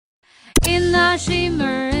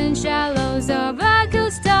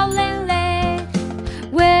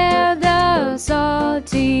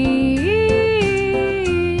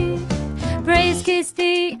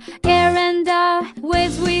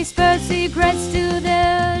secrets to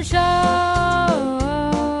the shore.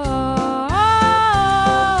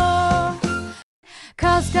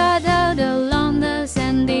 Coast cut out along the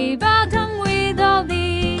sandy bottom with all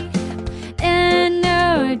the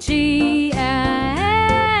energy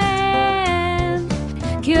and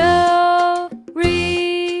curiosity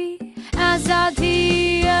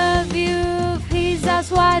of youth. His eyes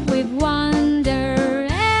wide with wonder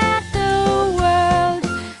at the world.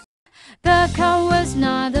 The cow was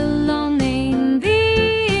not alone in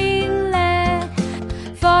the inlet,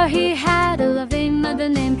 for he had a loving mother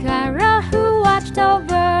named Clara who watched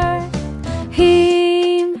over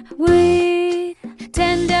him with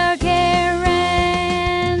tender care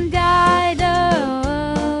and guidance.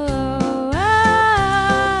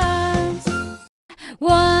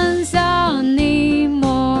 One sunny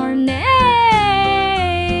morning,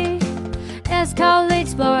 as Carl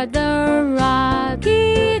explored the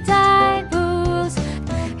rocky tide pools,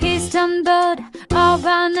 he stumbled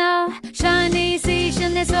upon a shiny seashell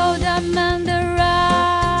nestled among the rocks.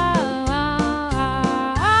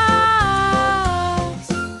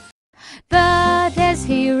 But as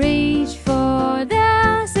he reached for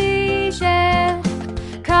the seashell,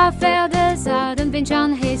 Carl felt a sudden pinch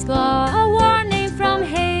on his claw, a warning from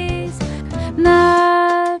his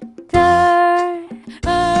mother,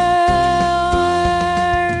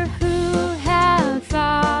 who had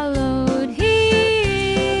followed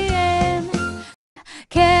him.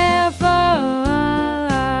 Careful,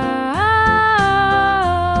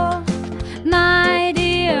 my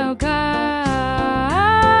dear girl.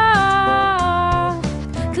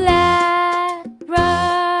 Clara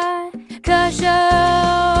cautioned,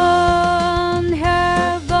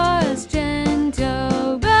 her voice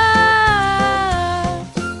gentle but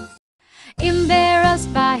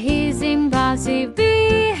embarrassed by his impulsive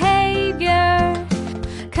behavior.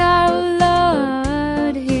 Carl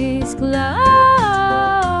lowered his glove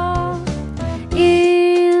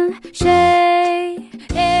in shame,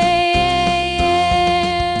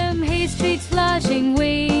 his cheeks flushing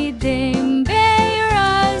with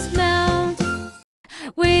embarrassment.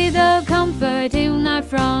 With a comforting knife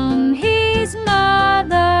from his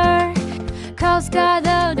mother, Carl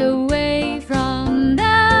scuttled away from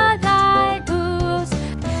the tide pools,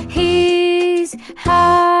 his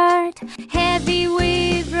heart heavy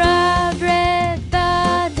with regret.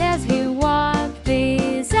 But as he walked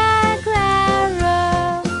beside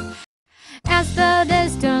Clara, as the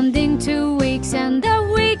days turned into weeks and the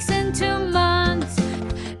weeks into months,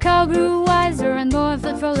 Carl grew wiser and more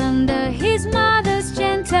thoughtful under his mother's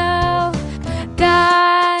gentle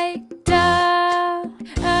guidance.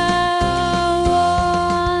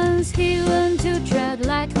 Once he learned to tread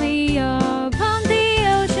lightly upon the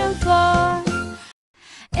ocean floor,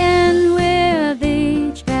 and with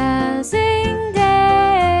each passing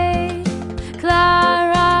day,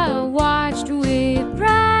 Clara watched with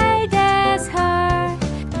pride as her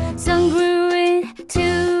son grew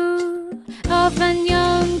into often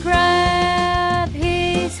young crab,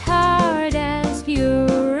 his heart as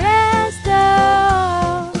pure as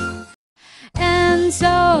snow. And so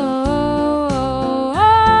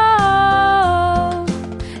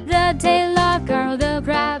the tale of Carl the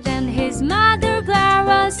crab and his mother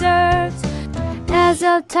Clara serves as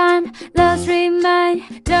a timeless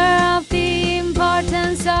reminder of the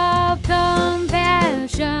importance of